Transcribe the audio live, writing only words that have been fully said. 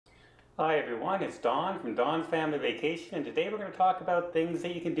Hi everyone, it's Don from Don's Family Vacation, and today we're going to talk about things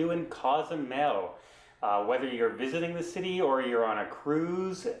that you can do in Cozumel. Whether you're visiting the city or you're on a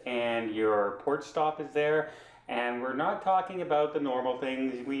cruise and your port stop is there, and we're not talking about the normal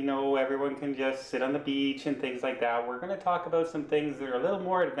things. We know everyone can just sit on the beach and things like that. We're going to talk about some things that are a little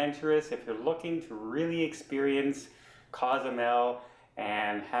more adventurous if you're looking to really experience Cozumel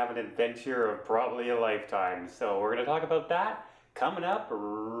and have an adventure of probably a lifetime. So we're going to talk about that coming up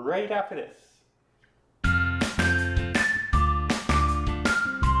right after this.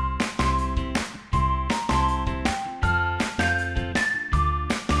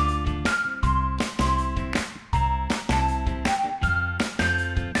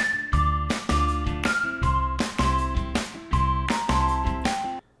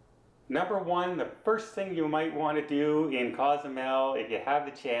 Number one, the first thing you might want to do in Cozumel, if you have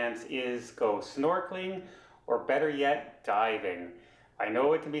the chance, is go snorkeling, or better yet, diving. I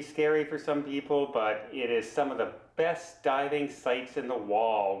know it can be scary for some people, but it is some of the best diving sites in the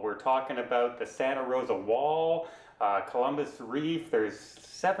wall. We're talking about the Santa Rosa Wall, Columbus Reef. There's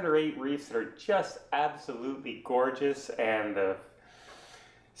 7 or 8 reefs that are just absolutely gorgeous, and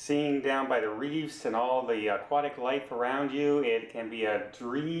seeing down by the reefs and all the aquatic life around you, it can be a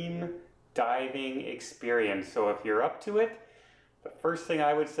dream diving experience. So if you're up to it, the first thing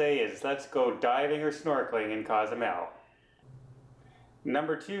I would say is let's go diving or snorkeling in Cozumel.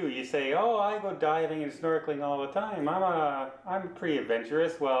 Number 2, you say, oh, I go diving and snorkeling all the time. I'm pretty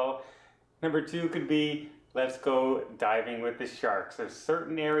adventurous. Well, number 2 could be let's go diving with the sharks. There's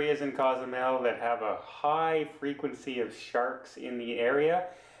certain areas in Cozumel that have a high frequency of sharks in the area,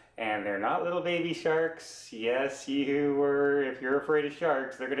 and they're not little baby sharks. Yes, if you're afraid of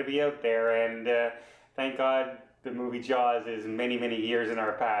sharks, they're going to be out there, and thank God the movie Jaws is many, many years in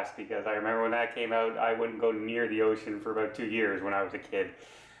our past, because I remember when that came out, I wouldn't go near the ocean for about 2 years when I was a kid.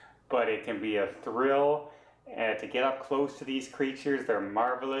 But it can be a thrill to get up close to these creatures. They're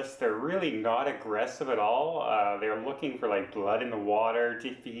marvelous. They're really not aggressive at all. They're looking for like blood in the water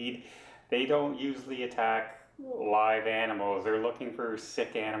to feed. They don't usually attack live animals. They're looking for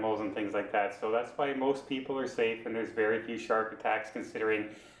sick animals and things like that. So that's why most people are safe, and there's very few shark attacks considering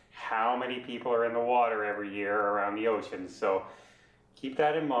how many people are in the water every year around the ocean. So keep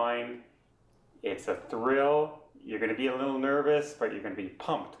that in mind. It's a thrill. You're going to be a little nervous, but you're going to be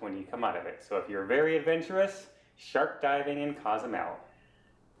pumped when you come out of it. So if you're very adventurous, shark diving in Cozumel.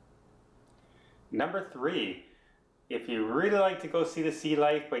 Number 3, if you really like to go see the sea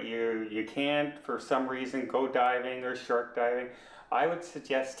life, but you can't for some reason go diving or shark diving, I would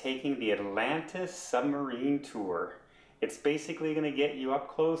suggest taking the Atlantis submarine tour. It's basically going to get you up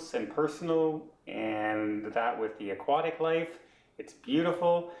close and personal, and that with the aquatic life. It's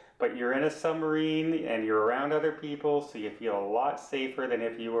beautiful, but you're in a submarine and you're around other people, so you feel a lot safer than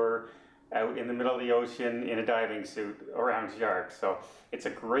if you were out in the middle of the ocean in a diving suit around sharks. So it's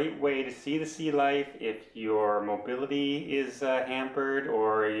a great way to see the sea life if your mobility is hampered,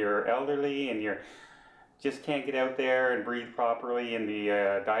 or you're elderly and you just can't get out there and breathe properly in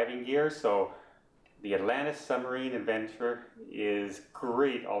the diving gear. So the Atlantis Submarine Adventure is a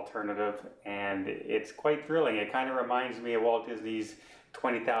great alternative, and it's quite thrilling. It kind of reminds me of Walt Disney's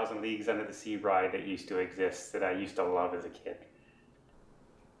 20,000 Leagues Under the Sea ride that used to exist, that I used to love as a kid.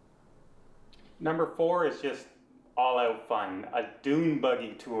 Number 4 is just all-out fun. A dune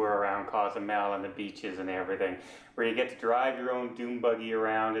buggy tour around Cozumel and the beaches and everything, where you get to drive your own dune buggy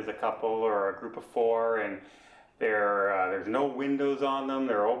around as a couple or a group of 4, and there's no windows on them.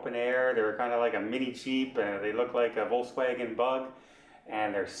 They're open air. They're kind of like a mini Jeep, and they look like a Volkswagen Bug,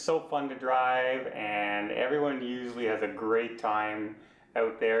 and they're so fun to drive, and everyone usually has a great time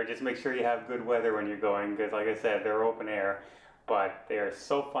out there. Just make sure you have good weather when you're going, because like I said, they're open air, but they're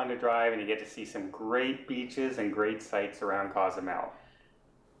so fun to drive, and you get to see some great beaches and great sights around Cozumel.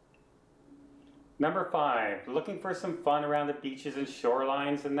 Number 5, looking for some fun around the beaches and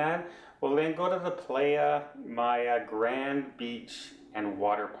shorelines and that? Well, then go to the Playa Maya Grand Beach and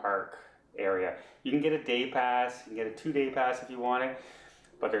Water Park area. You can get a day pass, you can get a 2-day pass if you want it,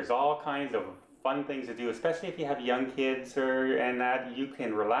 but there's all kinds of fun things to do, especially if you have young kids and that. You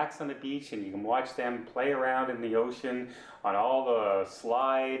can relax on the beach and you can watch them play around in the ocean on all the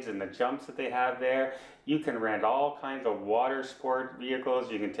slides and the jumps that they have there. You can rent all kinds of water sport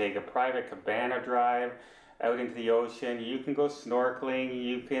vehicles. You can take a private cabana drive out into the ocean. You can go snorkeling,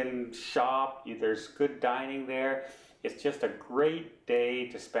 you can shop, there's good dining there. It's just a great day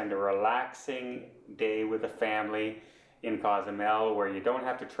to spend a relaxing day with a family in Cozumel, where you don't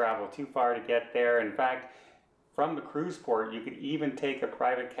have to travel too far to get there. In fact, from the cruise port, you could even take a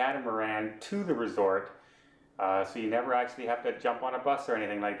private catamaran to the resort So you never actually have to jump on a bus or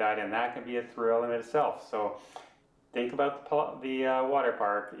anything like that, and that can be a thrill in itself. So think about the water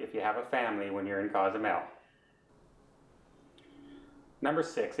park if you have a family when you're in Cozumel. Number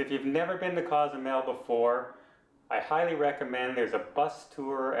 6, if you've never been to Cozumel before, I highly recommend, there's a bus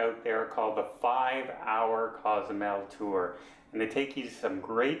tour out there called the 5-Hour Cozumel Tour. And they take you to some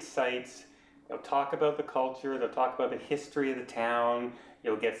great sites. They'll talk about the culture, they'll talk about the history of the town,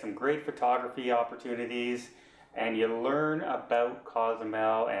 you'll get some great photography opportunities, and you learn about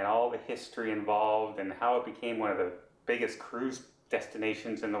Cozumel and all the history involved and how it became one of the biggest cruise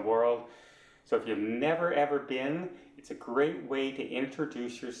destinations in the world. So if you've never ever been, it's a great way to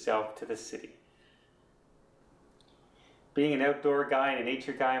introduce yourself to the city. Being an outdoor guy and a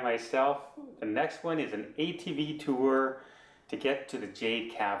nature guy myself, the next one is an ATV tour to get to the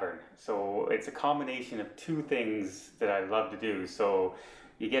Jade Cavern. So it's a combination of two things that I love to do. So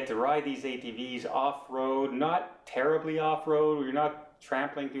you get to ride these ATVs off-road, not terribly off-road, you're not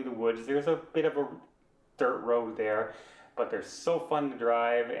trampling through the woods. There's a bit of a dirt road there, but they're so fun to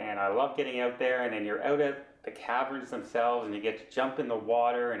drive, and I love getting out there, and then you're out at the caverns themselves, and you get to jump in the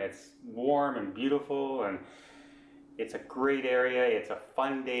water, and it's warm and beautiful, and it's a great area. It's a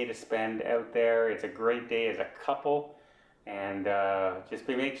fun day to spend out there. It's a great day as a couple, and just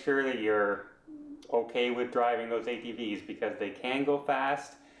make sure that you're okay with driving those ATVs, because they can go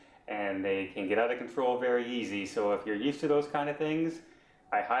fast and they can get out of control very easy. So if you're used to those kind of things,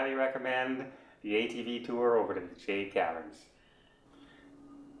 I highly recommend the ATV tour over to the Jade Caverns.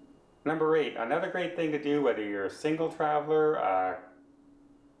 Number 8, another great thing to do, whether you're a single traveler,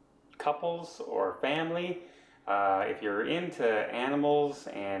 couples, or family, if you're into animals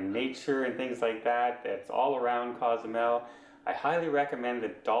and nature and things like that, that's all around Cozumel, I highly recommend the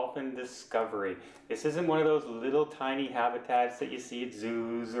dolphin discovery. This isn't one of those little tiny habitats that you see at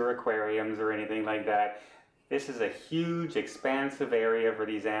zoos or aquariums or anything like that. This is a huge, expansive area for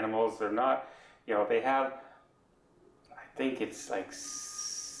these animals. They're not, they have, I think it's like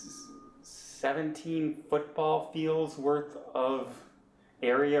 17 football fields worth of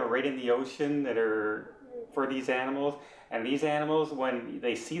area right in the ocean that are for these animals. And these animals, when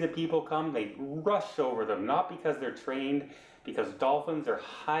they see the people come, they rush over them, not because they're trained, because dolphins are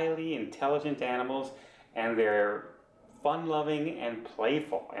highly intelligent animals, and they're fun-loving and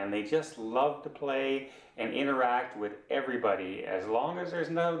playful, and they just love to play and interact with everybody. As long as there's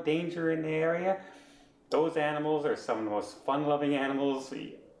no danger in the area, those animals are some of the most fun-loving animals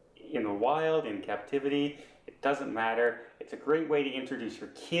in the wild, in captivity. It doesn't matter. It's a great way to introduce your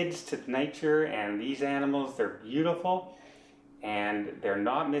kids to nature and these animals. They're beautiful, and they're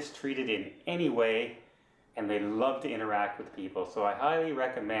not mistreated in any way, and they love to interact with people. So I highly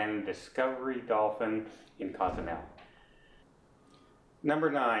recommend Discovery Dolphin in Cozumel.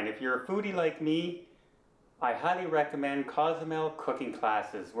 Number 9, if you're a foodie like me, I highly recommend Cozumel cooking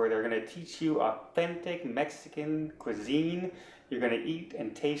classes, where they're going to teach you authentic Mexican cuisine. You're going to eat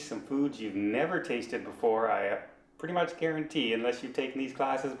and taste some foods you've never tasted before. I pretty much guarantee, unless you've taken these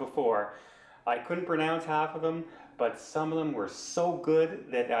classes before. I couldn't pronounce half of them, but some of them were so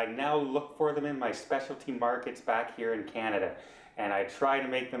good that I now look for them in my specialty markets back here in Canada. And I try to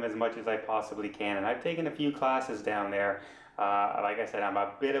make them as much as I possibly can. And I've taken a few classes down there. Like I said, I'm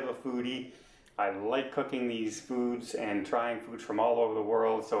a bit of a foodie. I like cooking these foods and trying foods from all over the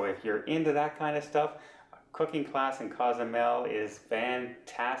world. So if you're into that kind of stuff, a cooking class in Cozumel is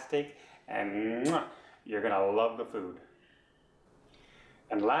fantastic, and you're gonna love the food.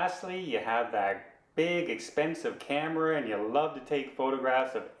 And lastly, you have that big expensive camera and you love to take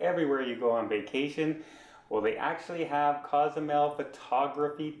photographs of everywhere you go on vacation. Well, they actually have Cozumel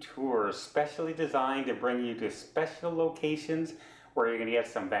photography tours, specially designed to bring you to special locations where you're going to get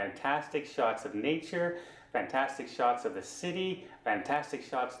some fantastic shots of nature, fantastic shots of the city, fantastic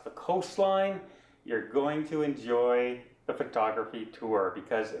shots of the coastline. You're going to enjoy the photography tour,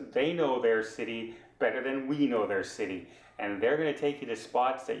 because they know their city better than we know their city. And they're going to take you to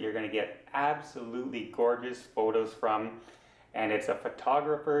spots that you're going to get absolutely gorgeous photos from. And it's a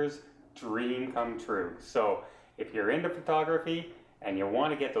photographer's dream come true. So if you're into photography and you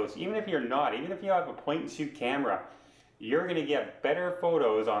want to get those, even if you're not, even if you have a point and shoot camera, you're going to get better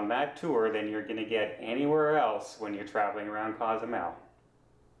photos on that tour than you're going to get anywhere else when you're traveling around Cozumel.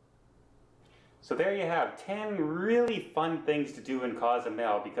 So there you have 10 really fun things to do in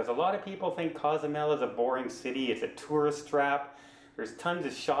Cozumel, because a lot of people think Cozumel is a boring city. It's a tourist trap. There's tons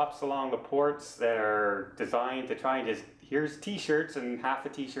of shops along the ports that are designed to try and just, here's t-shirts, and half the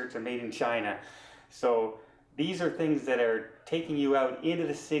t-shirts are made in China. So these are things that are taking you out into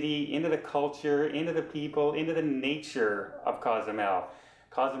the city, into the culture, into the people, into the nature of Cozumel.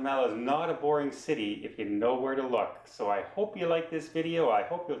 Cozumel is not a boring city if you know where to look. So I hope you like this video. I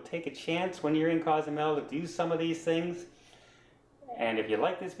hope you'll take a chance when you're in Cozumel to do some of these things. And if you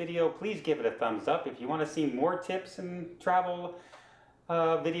like this video, please give it a thumbs up. If you want to see more tips and travel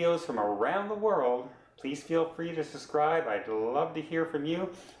videos from around the world, please feel free to subscribe. I'd love to hear from you.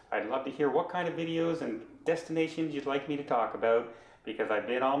 I'd love to hear what kind of videos and destinations you'd like me to talk about, because I've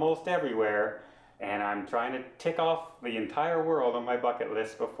been almost everywhere and I'm trying to tick off the entire world on my bucket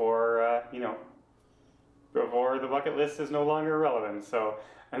list before, before the bucket list is no longer relevant. So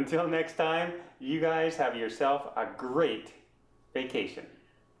until next time, you guys have yourself a great vacation.